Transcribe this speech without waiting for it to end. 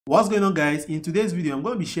What's going on, guys? In today's video I'm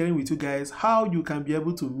going to be sharing with you guys how you can be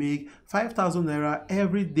able to make 5,000 naira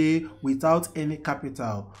every day without any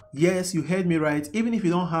capital. Yes, you heard me right. Even if you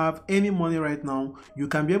don't have any money right now, you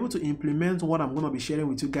can be able to implement what I'm going to be sharing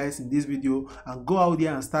with you guys in this video and go out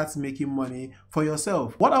there and start making money for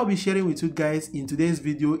yourself. What I'll be sharing with you guys in today's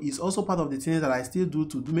video is also part of the things that I still do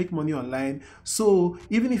to make money online. So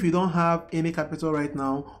even if you don't have any capital right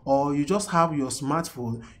now, or you just have your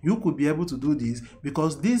smartphone, you could be able to do this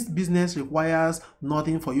because this business requires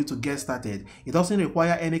nothing for you to get started. It doesn't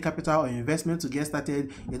require any capital or investment to get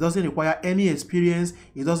started. It doesn't require any experience.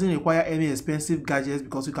 It doesn't require any expensive gadgets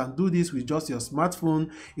because you can do this with just your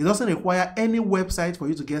smartphone. It doesn't require any website for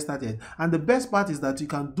you to get started. And the best part is that you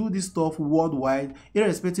can do this stuff worldwide,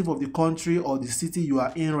 irrespective of the country or the city you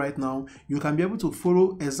are in right now. You can be able to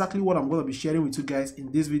follow exactly what I'm going to be sharing with you guys in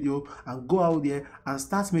this video and go out there and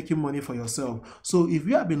start making money for yourself. So if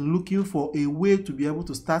you have been looking for a way to be able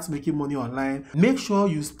to start making money online, make sure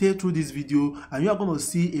you stay through this video and you are going to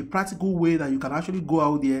see a practical way that you can actually go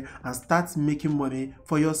out there and start making money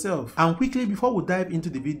for yourself. And quickly, before we dive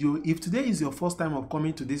into the video, if today is your first time of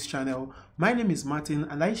coming to this channel, my name is Martin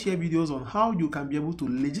and I share videos on how you can be able to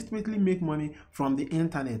legitimately make money from the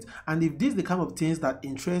internet. And if this is the kind of things that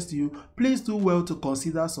interest you, please do well to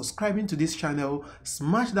consider subscribing to this channel,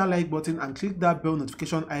 smash that like button and click that bell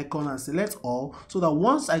notification icon and select all, so that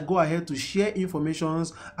once I go ahead to share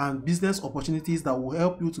informations and business opportunities that will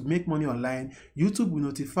help you to make money online, YouTube will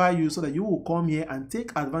notify you so that you will come here and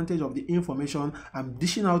take advantage of the information I'm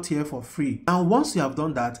dishing out here for free. And once you have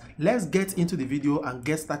done that, let's get into the video and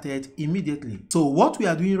get started immediately. So what we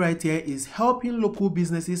are doing right here is helping local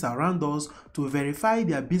businesses around us to verify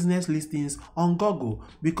their business listings on Google,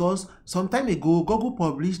 because some time ago Google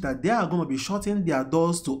published that they are going to be shutting their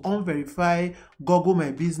doors to unverify Google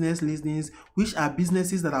My Business listings, which are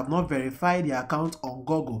businesses that have not verified their account on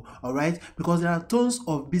Google. All right, because there are tons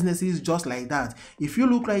of businesses just like that. If you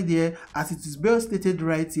look right there, as it is well stated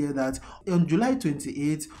right here, that on July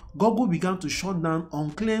 28th Google began to shut down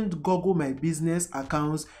unclaimed Google My Business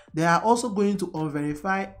accounts. They are also going to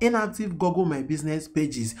unverify inactive Google My Business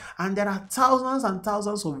pages, and there are thousands and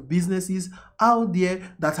thousands of businesses out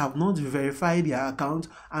there that have not verified their account,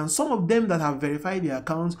 and some of them that have verified their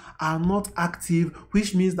accounts are not active,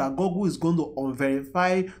 which means that Google is going to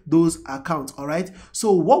unverify those accounts. All right,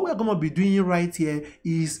 so what we're going to be doing right here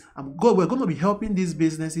is we're going to be helping these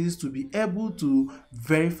businesses to be able to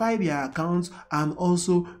verify their accounts and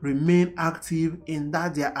also remain active in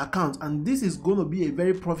their account. And this is going to be a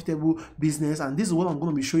very profitable business, and this is what I'm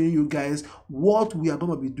going to be showing you guys what we are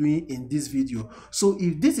going to be doing in this video. So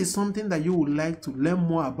if this is something that you would like to learn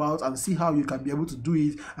more about and see how you can be able to do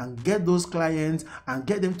it and get those clients and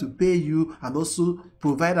get them to pay you and also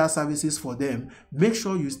provide our services for them, make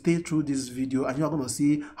sure you stay through this video and you're going to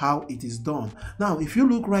see how it is done. Now if you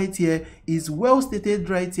look right here, it's well stated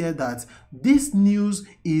right here that this news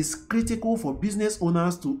is critical for business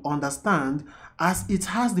owners to understand, as it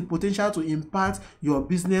has the potential to impact your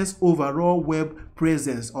business overall web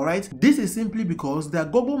presence. All right, this is simply because the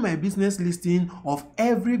Google My Business listing of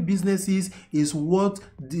every businesses is what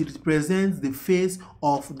represents the face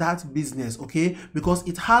of that business. Okay, because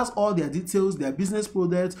it has all their details, their business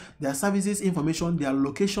products, their services information, their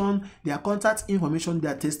location, their contact information,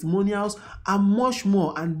 their testimonials, and much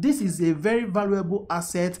more. And this is a very valuable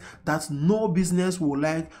asset that no business would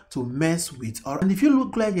like to mess with. All right? And if you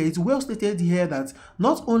look like it's well stated here that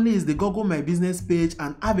not only is the Google My Business page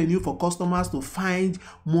an avenue for customers to find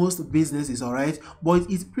most businesses, all right, but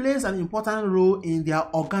it plays an important role in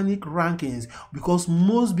their organic rankings, because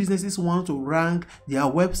most businesses want to rank their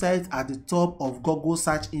websites at the top of Google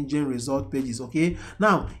search engine result pages. Okay,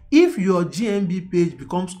 now if your GMB page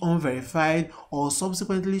becomes unverified or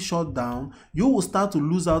subsequently shut down, you will start to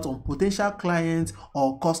lose out on potential clients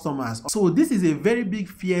or customers. So this is a very big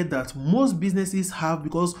fear that most businesses have,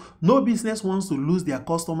 because no business wants to lose their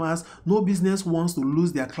customers, no business wants to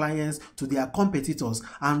lose their clients to their competitors.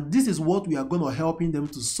 And this is what we are going to helping them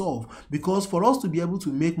to solve, because for us to be able to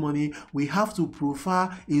make money, we have to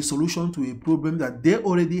profile a solution to a problem that they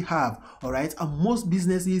already have. All right, and most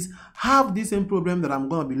businesses have the same problem that I'm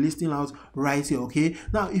going to be listing out right here. Okay,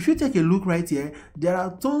 now if you take a look right here, there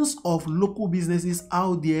are tons of local businesses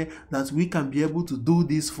out there that we can be able to do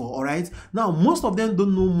this for. All right, now most of them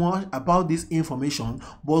don't know much about this information,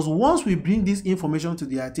 but once we bring this information to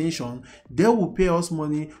their attention, they will pay us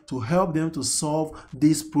money to help them to solve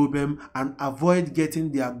this problem and avoid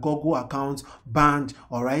getting their Google account banned.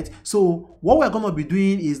 All right, so what we're going to be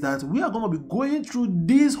doing is that we are going to be going through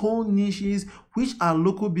these whole niches which are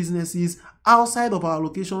local businesses outside of our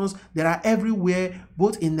locations. There are everywhere,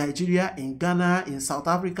 both in Nigeria, in Ghana, in South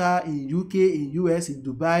Africa, in UK, in US, in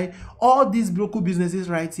Dubai. All these local businesses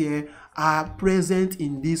right here are present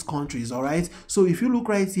in these countries. All right, so if you look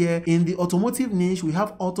right here in the automotive niche, we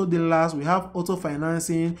have auto dealers, we have auto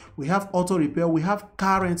financing, we have auto repair, we have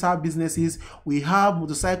car rental businesses, we have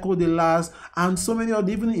motorcycle dealers, and so many of them,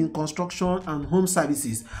 even in construction and home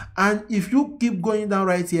services. And if you keep going down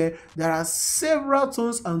right here, there are several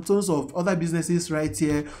tons and tons of other businesses right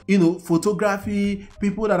here, you know, photography,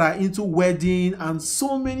 people that are into wedding, and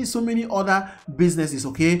so many other businesses.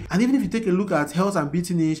 Okay, and even if you take a look at health and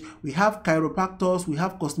beauty niche, we have chiropractors, we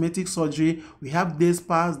have cosmetic surgery, we have day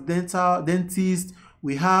spas, dentists,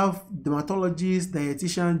 we have dermatologists,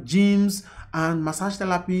 dietitians, gyms, and massage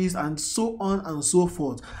therapists, and so on and so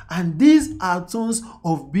forth. And these are tons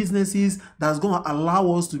of businesses that's going to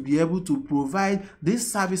allow us to be able to provide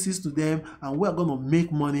these services to them, and we're going to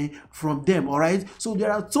make money from them. All right, so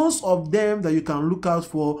there are tons of them that you can look out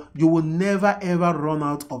for. You will never ever run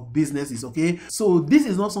out of businesses. Okay, so this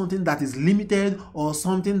is not something that is limited or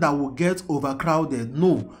something that will get overcrowded.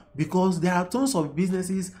 No, because there are tons of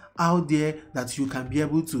businesses out there that you can be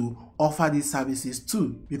able to offer these services to.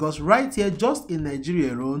 Because right here, just in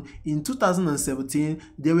Nigeria alone, in 2017,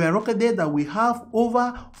 they were recorded that we have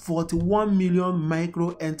over 41 million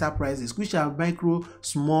micro enterprises, which are micro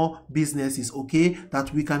small businesses, okay,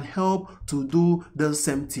 that we can help to do the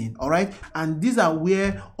same thing. All right, and these are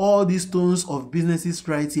where all these tons of businesses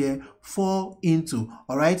right here fall into.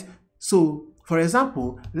 All right, so for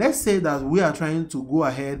example, let's say that we are trying to go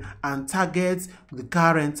ahead and target the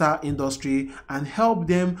car rental industry and help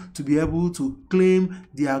them to be able to claim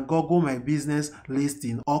their Google My Business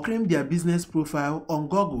listing or claim their business profile on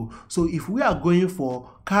Google. So if we are going for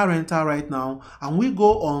car rental right now, and we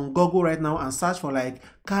go on Google right now and search for like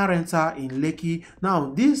car rental in Lekki,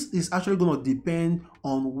 now this is actually going to depend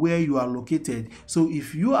on where you are located. So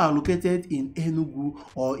if you are located in Enugu,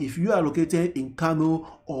 or if you are located in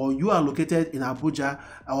Kano, or you are located in Abuja,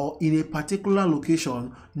 or in a particular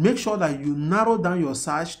location, make sure that you narrow down your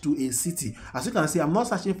search to a city. As you can see, I'm not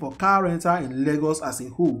searching for car rental in Lagos as a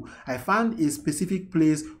whole. I found a specific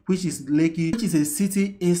place, which is Lekki, which is a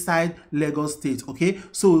city inside Lagos State. Okay,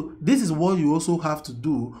 so this is what you also have to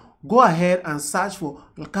do. Go ahead and search for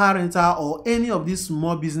car rental or any of these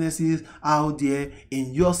small businesses out there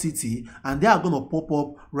in your city, and they are going to pop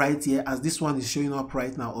up right here as this one is showing up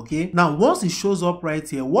right now. Okay, now once it shows up right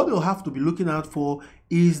here, what you'll have to be looking out for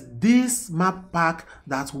is this map pack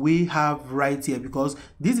that we have right here, because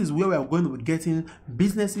this is where we are going to be getting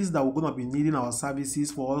businesses that we're going to be needing our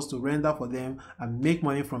services for us to render for them and make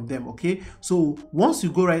money from them. Okay, so once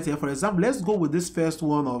you go right here, for example, let's go with this first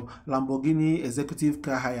one of Lamborghini executive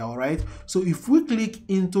car hire. All right, so if we click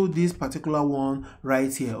into this particular one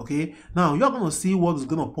right here, okay, now you're going to see what is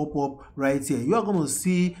going to pop up right here. You are going to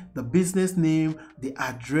see the business name, the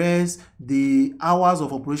address, the hours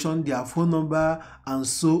of operation, their phone number, and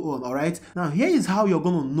so on. All right, now here is how you're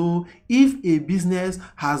going to know if a business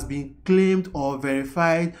has been claimed or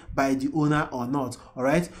verified by the owner or not. All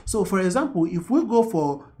right, so for example, if we go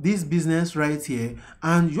for this business right here,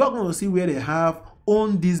 and you're going to see where they have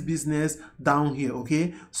own this business down here.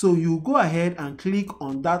 Okay, so you go ahead and click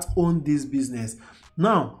on that own this business.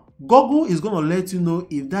 Now Google is going to let you know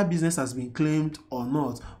if that business has been claimed or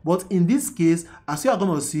not. But in this case, as you are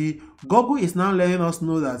going to see, Google is now letting us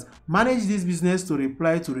know that manage this business to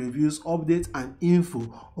reply to reviews, updates, and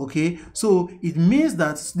info. Okay, so it means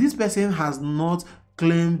that this person has not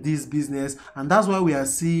claim this business, and that's why we are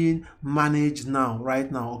seeing manage now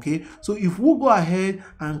right now. Okay, so if we go ahead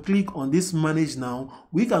and click on this manage now,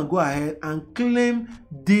 we can go ahead and claim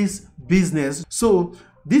this business. So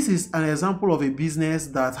this is an example of a business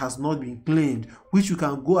that has not been claimed, which you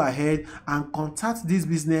can go ahead and contact this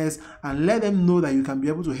business and let them know that you can be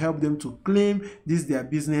able to help them to claim this their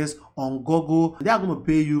business on Google. They are going to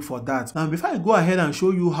pay you for that. Now, before I go ahead and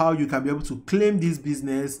show you how you can be able to claim this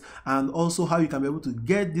business, and also how you can be able to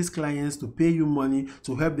get these clients to pay you money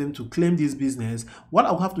to help them to claim this business, what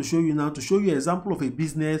I'll have to show you now to show you an example of a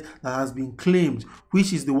business that has been claimed,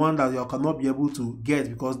 which is the one that you cannot be able to get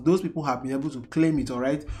because those people have been able to claim it. All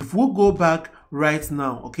right, if we go back right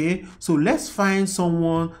now, okay, so let's find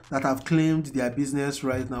someone that have claimed their business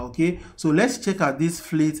right now. Okay, so let's check out these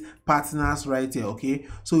fleet partners right here. Okay,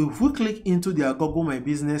 so if we click into their Google My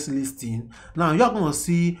Business listing, now you're going to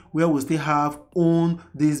see where we still have own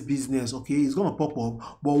this business. Okay, it's going to pop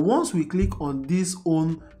up, but once we click on this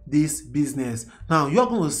own this business. Now you're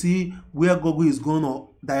going to see where Google is going to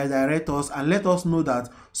direct us and let us know that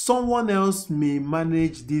someone else may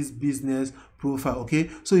manage this business profile. Okay,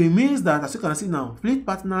 so it means that, as you can see now, Fleet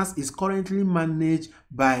Partners is currently managed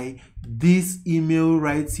by this email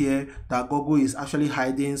right here that Google is actually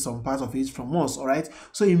hiding some part of it from us. All right,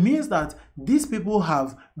 so it means that these people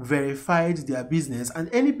have verified their business,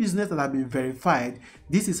 and any business that have been verified,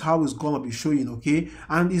 this is how it's going to be showing. Okay,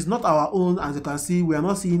 and it's not our own. As you can see, we are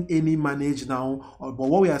not seeing any manage now, but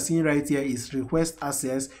what we are seeing right here is request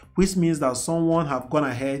access, which means that someone have gone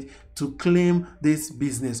ahead to claim this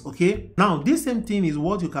business. Okay, now this same thing is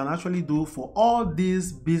what you can actually do for all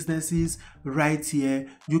these businesses right here.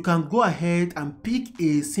 You can go ahead and pick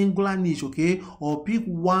a singular niche, okay, or pick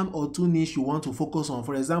one or two niche you want to focus on.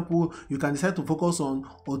 For example, you can decide to focus on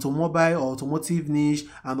automobile or automotive niche,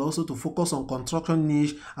 and also to focus on construction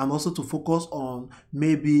niche, and also to focus on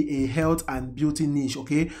maybe a health and beauty niche.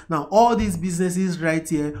 Okay, now all these businesses right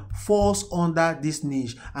here falls under this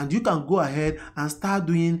niche, and you can go ahead and start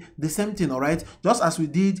doing the same thing. All right, just as we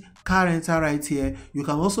did car rental right here, you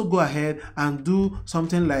can also go ahead and do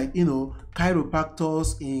something like, you know,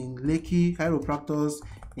 chiropractors in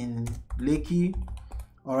Lekki.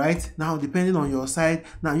 All right, now depending on your side,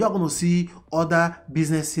 now you're going to see other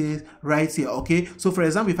businesses right here. Okay, so for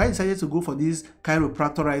example, if I decided to go for this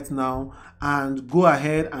chiropractor right now and go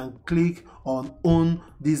ahead and click on own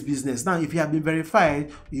this business, now if you have been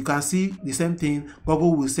verified, you can see the same thing.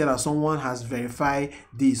 Google will say that someone has verified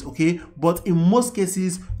this. Okay, but in most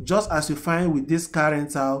cases, just as you find with this car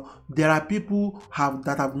rental, there are people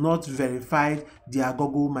that have not verified their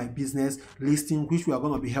Google My Business listing, which we are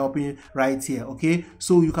going to be helping right here. Okay,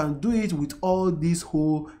 so you can do it with all these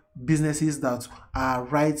whole businesses that are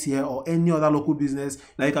right here, or any other local business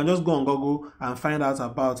that you can just go on Google and find out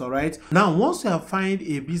about. All right, now once you have find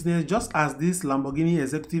a business, just as this Lamborghini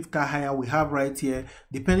executive car hire we have right here,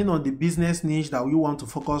 depending on the business niche that you want to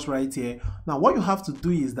focus right here, now what you have to do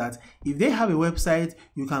is that if they have a website,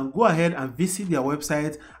 you can go ahead and visit their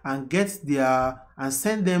website and get their and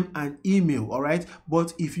send them an email. All right,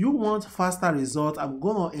 but if you want faster results, I'm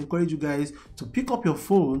gonna encourage you guys to pick up your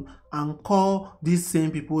phone and call these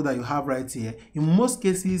same people that you have right here. In most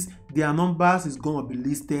cases, their numbers is going to be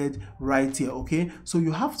listed right here. Okay, so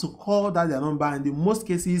you have to call their number, and in most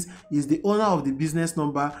cases is the owner of the business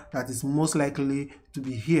number that is most likely to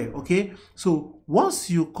be here. Okay, so once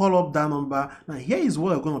you call up that number, now here is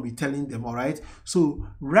what you're going to be telling them. All right, so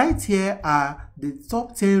right here are the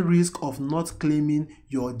top 10 risks of not claiming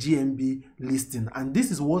your GMB listing, and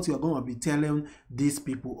this is what you're going to be telling these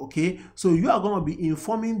people. Okay, so you are going to be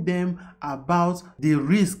informing them about the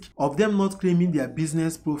risk of them not claiming their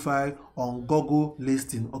business profile on Google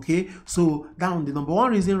listing. Okay, so down the number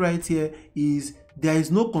one reason right here is there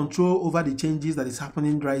is no control over the changes that is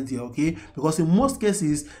happening right here. Okay, because in most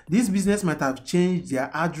cases this business might have changed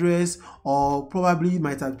their address, or probably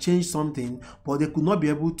might have changed something, but they could not be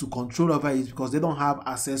able to control over it because they don't have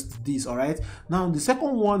access to this. All right, now the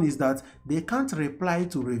second one is that they can't reply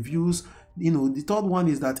to reviews. You know, the third one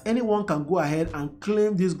is that anyone can go ahead and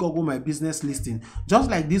claim this Google My Business listing, just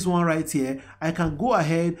like this one right here. I can go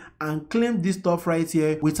ahead and claim this stuff right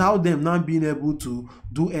here without them not being able to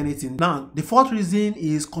do anything. Now the fourth reason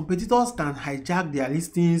is competitors can hijack their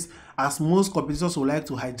listings, as most competitors would like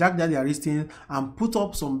to hijack their listing and put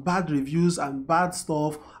up some bad reviews and bad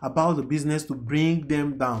stuff about the business to bring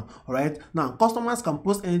them down. All right, now customers can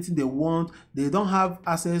post anything they want. They don't have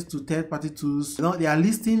access to third-party tools. You know, their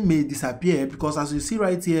listing may disappear because, as you see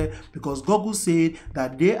right here, because Google said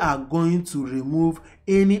that they are going to remove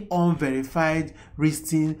any unverified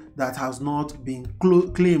listing that has not been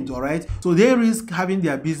claimed. All right, so they risk having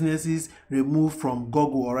their businesses removed from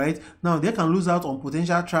Google. All right, now they can lose out on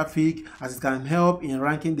potential traffic, as it can help in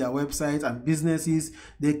ranking their websites and businesses.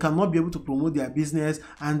 They cannot be able to promote their business,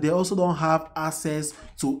 and they also don't have access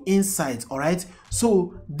to insights. All right,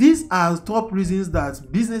 so these are top reasons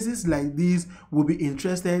that businesses like this will be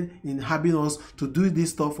interested in having us to do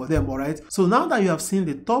this stuff for them. All right, so now that you have seen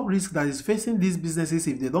the top risk that is facing these businesses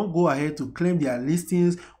if they don't go ahead to claim their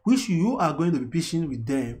listings, which you are going to be pitching with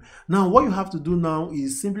them, now what you have to do now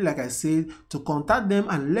is simply, like I said, to contact them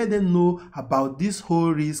and let them know about this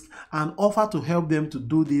whole risk and offer to help them to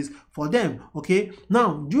do this for them. Okay,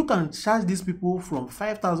 now you can charge these people from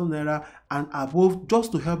 5,000 Naira and above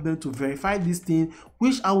just to help them to verify this thing,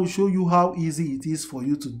 which I will show you how easy it is for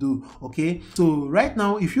you to do. Okay, so right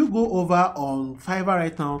now if you go over on Fiverr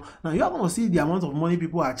right now you are going to see the amount of money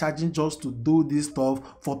people are charging just to do this stuff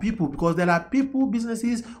for people, because there are people,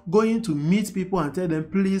 businesses going to meet people and tell them,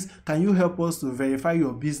 please, can you help us to verify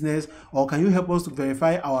your business, or can you help us to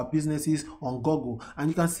verify our businesses on Google? And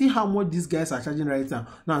you can see how much these guys are charging right now.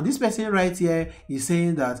 Now, this person right here is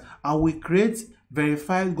saying that I will create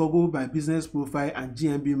verified Google My Business profile and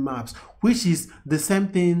GMB maps, which is the same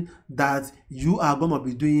thing that you are going to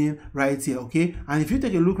be doing right here, okay? And if you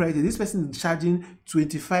take a look right here, this person is charging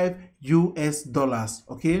 $25.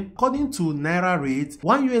 Okay? According to Naira rate,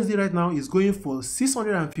 1 USD right now is going for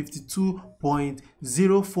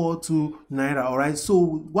 652.042 Naira, all right?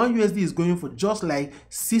 So 1 USD is going for just like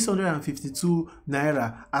 652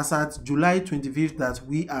 Naira as at July 25th that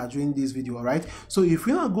we are doing this video, all right? So if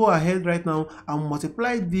we now go ahead right now and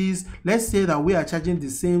multiply this, let's say that we are charging the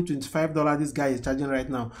same $25 this guy is charging right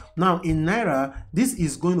now. Now in Naira, this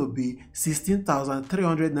is going to be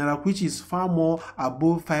 16,300 Naira, which is far more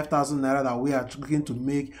above 5,000 Naira that we are looking to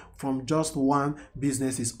make from just one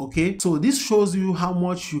businesses, okay? So this shows you how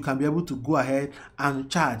much you can be able to go ahead and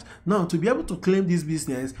charge. Now, to be able to claim this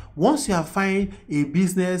business, once you have find a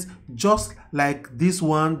business just like this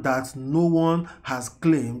one that no one has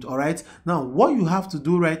claimed, all right? Now, what you have to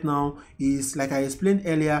do right now is, like I explained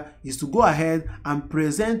earlier, is to go ahead and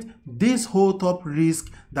present this whole top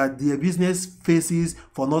risk that their business faces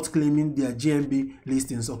for not claiming their GMB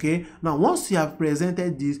listings, okay? Now, once you have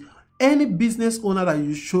presented this, any business owner that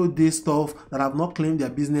you show this stuff that have not claimed their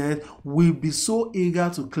business will be so eager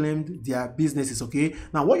to claim their businesses, okay?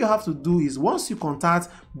 Now, what you have to do is, once you contact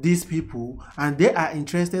these people and they are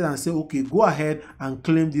interested and say, okay, go ahead and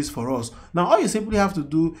claim this for us. Now, all you simply have to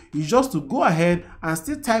do is just to go ahead and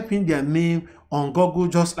still type in their name on Google,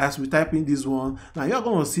 just as we type in this one. Now you're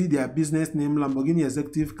going to see their business name, Lamborghini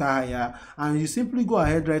Executive Car Hire, and you simply go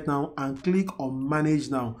ahead right now and click on Manage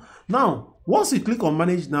Now. Now, once you click on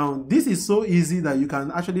Manage Now, this is so easy that you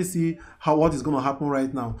can actually see what is going to happen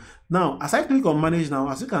right now. Now, as I click on Manage Now,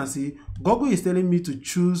 as you can see, Google is telling me to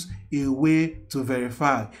choose a way to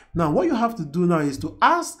verify. Now, what you have to do now is to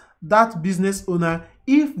ask that business owner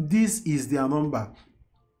if this is their number.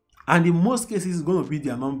 And in most cases, it's going to be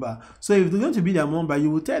their number. So if it's going to be their number,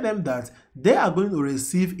 you will tell them that they are going to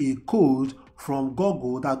receive a code from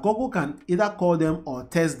Google that Google can either call them or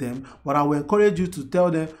text them. But I will encourage you to tell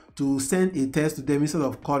them to send a text to them instead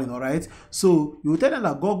of calling, all right? So you will tell them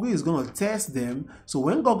that Google is going to test them. So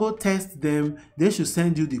when Google tests them, they should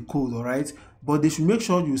send you the code, all right? But they should make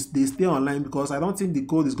sure they stay online, because I don't think the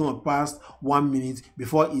code is going to pass 1 minute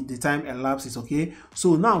before the time elapses, okay?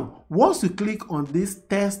 So now, once you click on this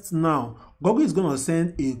test now, Google is going to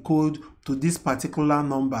send a code to this particular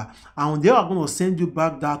number, and they are going to send you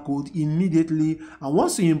back that code immediately. And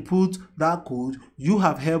once you input that code, you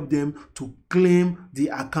have helped them to claim the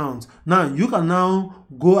account. Now you can now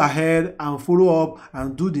go ahead and follow up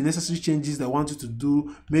and do the necessary changes they want you to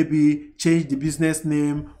do. Maybe change the business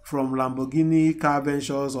name from Lamborghini Car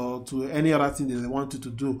Ventures or to any other thing that they want you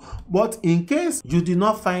to do. But in case you did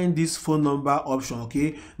not find this phone number option,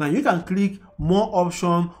 okay, now you can click more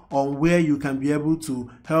option on where you can be able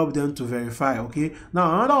to help them to verify, okay?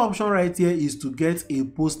 Now another option right here is to get a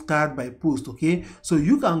postcard by post, okay? So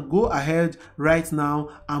you can go ahead right now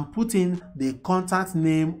and put in the contact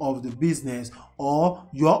name of the business or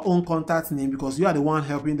your own contact name, because you are the one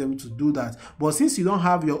helping them to do that. But since you don't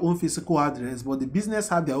have your own physical address, but the business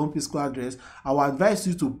have their own physical address, I would advise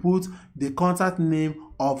you to put the contact name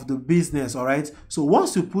of the business, all right? So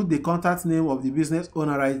once you put the contact name of the business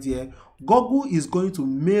owner right here, Google is going to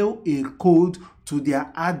mail a code to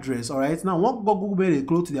their address, all right? Now, once Google mail a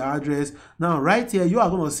code to their address, now right here, you are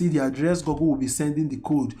going to see the address Google will be sending the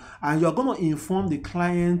code, and you're going to inform the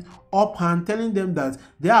client offhand, telling them that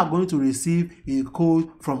they are going to receive a code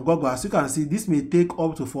from Google. As you can see, this may take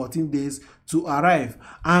up to 14 days to arrive.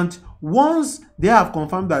 And once they have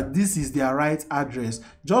confirmed that this is their right address,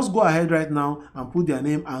 just go ahead right now and put their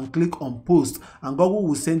name and click on post, and Google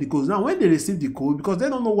will send the code. Now, when they receive the code, because they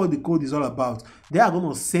don't know what the code is all about, they are going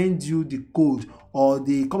to send you the code, or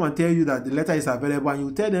they come and tell you that the letter is available, and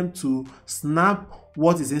you tell them to snap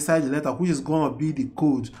what is inside the letter, which is going to be the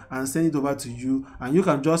code, and send it over to you. And you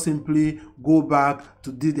can just simply go back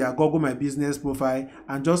to their Google My Business profile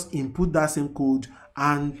and just input that same code,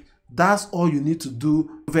 and that's all you need to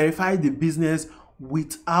do to verify the business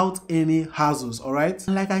without any hassles, all right?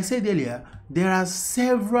 And like I said earlier, there are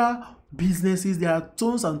several businesses, there are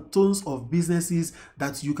tons and tons of businesses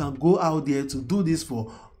that you can go out there to do this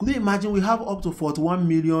for. Could you imagine we have up to 41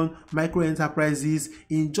 million micro enterprises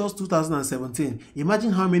in just 2017?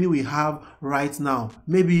 Imagine how many we have right now,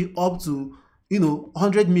 maybe up to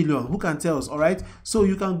 100 million. Who can tell us? All right, so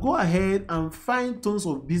you can go ahead and find tons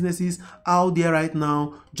of businesses out there right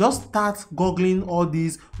now. Just start googling all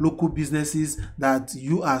these local businesses that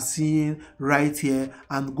you are seeing right here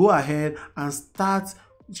and go ahead and start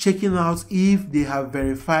checking out if they have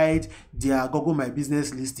verified their Google My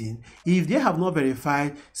Business listing. If they have not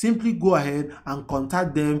verified, simply go ahead and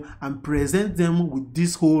contact them and present them with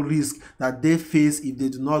this whole risk that they face if they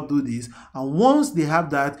do not do this. And once they have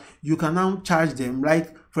that, you can now charge them.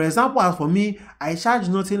 Like for example, as for me, I charge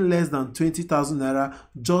nothing less than 20,000 Naira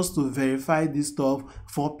just to verify this stuff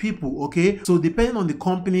for people, okay? So depending on the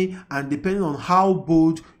company and depending on how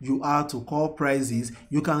bold you are to call prices,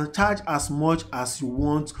 you can charge as much as you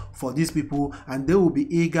want for these people, and they will be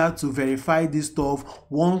eager to verify this stuff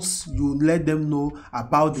once you let them know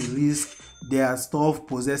about the risk their stuff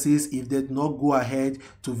possesses if they do not go ahead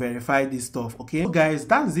to verify this stuff. Okay, so guys,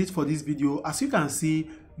 that's it for this video. As you can see,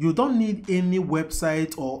 you don't need any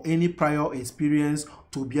website or any prior experience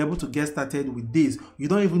to be able to get started with this. You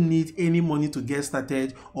don't even need any money to get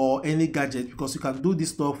started or any gadget, because you can do this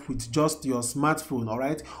stuff with just your smartphone. All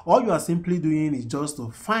right, all you are simply doing is just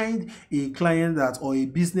to find a client that or a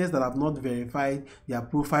business that have not verified their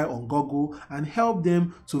profile on Google and help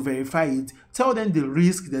them to verify it. Tell them the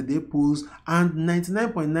risk that they pose, and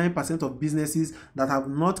 99.9% of businesses that have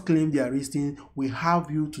not claimed their listing will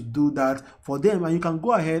have you to do that for them, and you can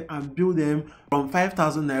go ahead and build them from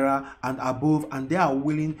 5,000 Naira and above, and they are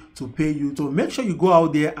willing to pay you. So make sure you go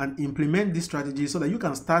out there and implement this strategy so that you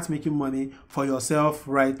can start making money for yourself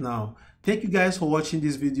right now. Thank you guys for watching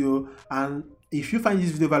this video, and if you find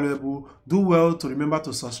this video valuable, do well to remember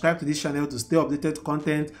to subscribe to this channel to stay updated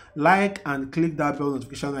content, like and click that bell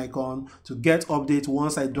notification icon to get updates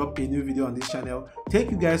once I drop a new video on this channel. Thank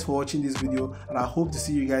you guys for watching this video, and I hope to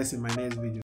see you guys in my next video.